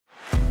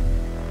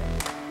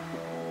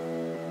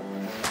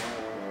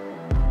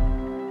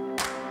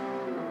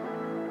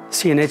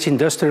CNH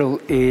Industrial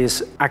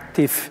is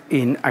active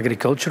in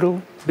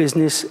agricultural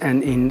business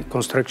and in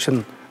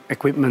construction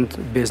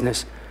equipment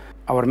business.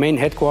 Our main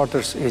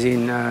headquarters is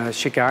in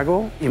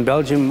Chicago. In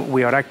Belgium,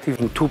 we are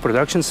active in 2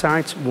 production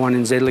sites, one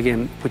in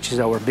Zedelgem, which is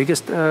our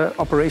biggest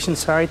operation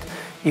site,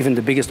 even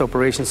the biggest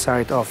operation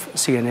site of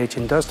CNH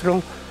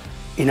Industrial.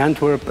 In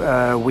Antwerp,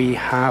 we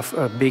have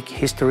a big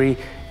history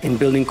in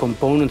building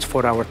components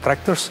for our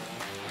tractors.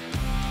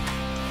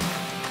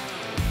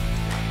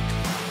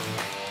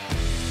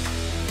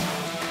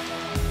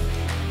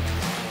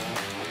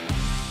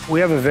 We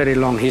have a very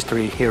long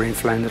history here in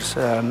Flanders.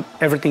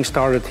 Everything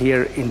started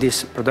here in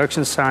this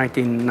production site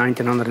in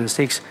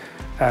 1906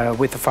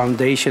 with the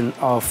foundation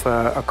of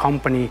a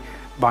company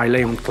by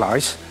Leon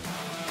Klaes.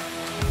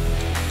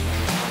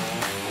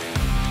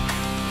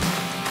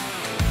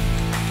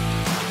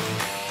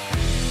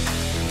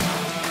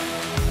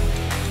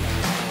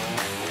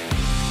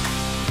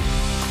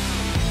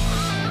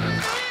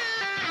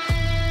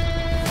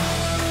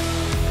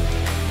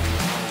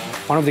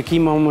 One of the key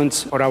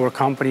moments for our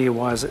company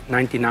was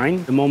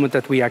 '99, the moment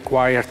that we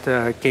acquired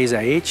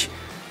CNH,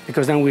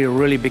 because then we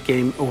really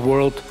became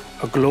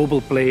a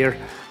global player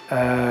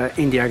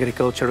in the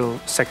agricultural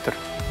sector.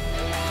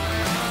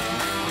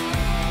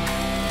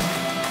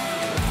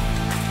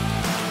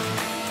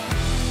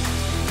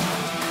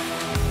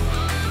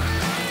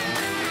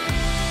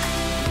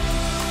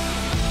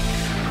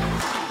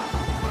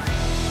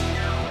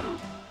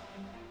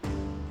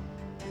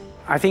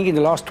 I think in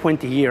the last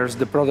 20 years,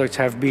 the products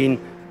have been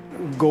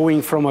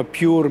going from a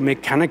pure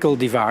mechanical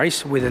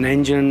device with an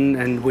engine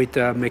and with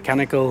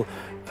mechanical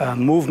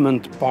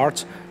movement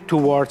parts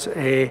towards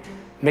a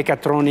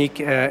mechatronic,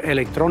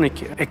 electronic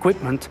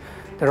equipment.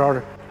 There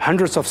are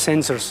hundreds of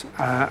sensors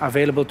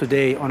available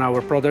today on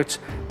our products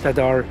that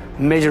are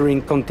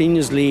measuring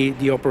continuously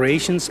the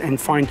operations and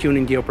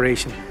fine-tuning the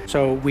operation.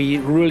 So we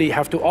really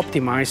have to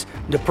optimize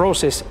the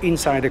process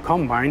inside a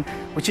combine,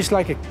 which is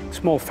like a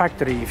small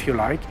factory, if you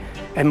like,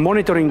 and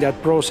monitoring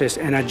that process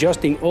and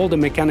adjusting all the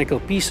mechanical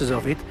pieces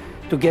of it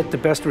to get the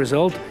best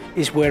result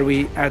is where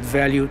we add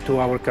value to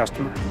our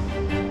customer.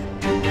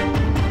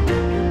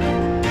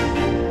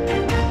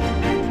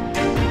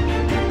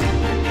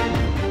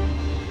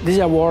 This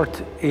award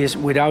is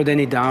without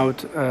any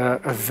doubt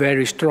a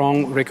very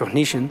strong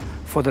recognition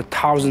for the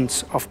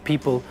thousands of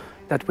people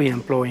that we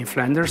employ in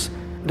Flanders.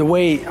 The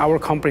way our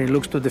company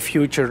looks to the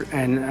future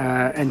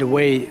and the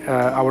way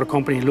our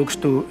company looks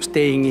to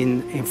staying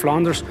in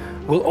Flanders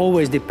will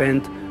always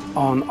depend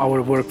on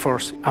our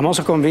workforce. I'm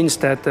also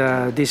convinced that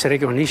this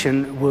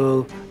recognition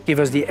will give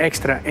us the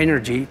extra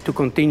energy to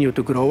continue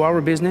to grow our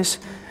business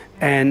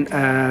and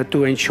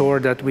to ensure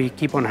that we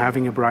keep on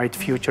having a bright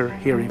future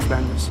here in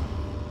Flanders.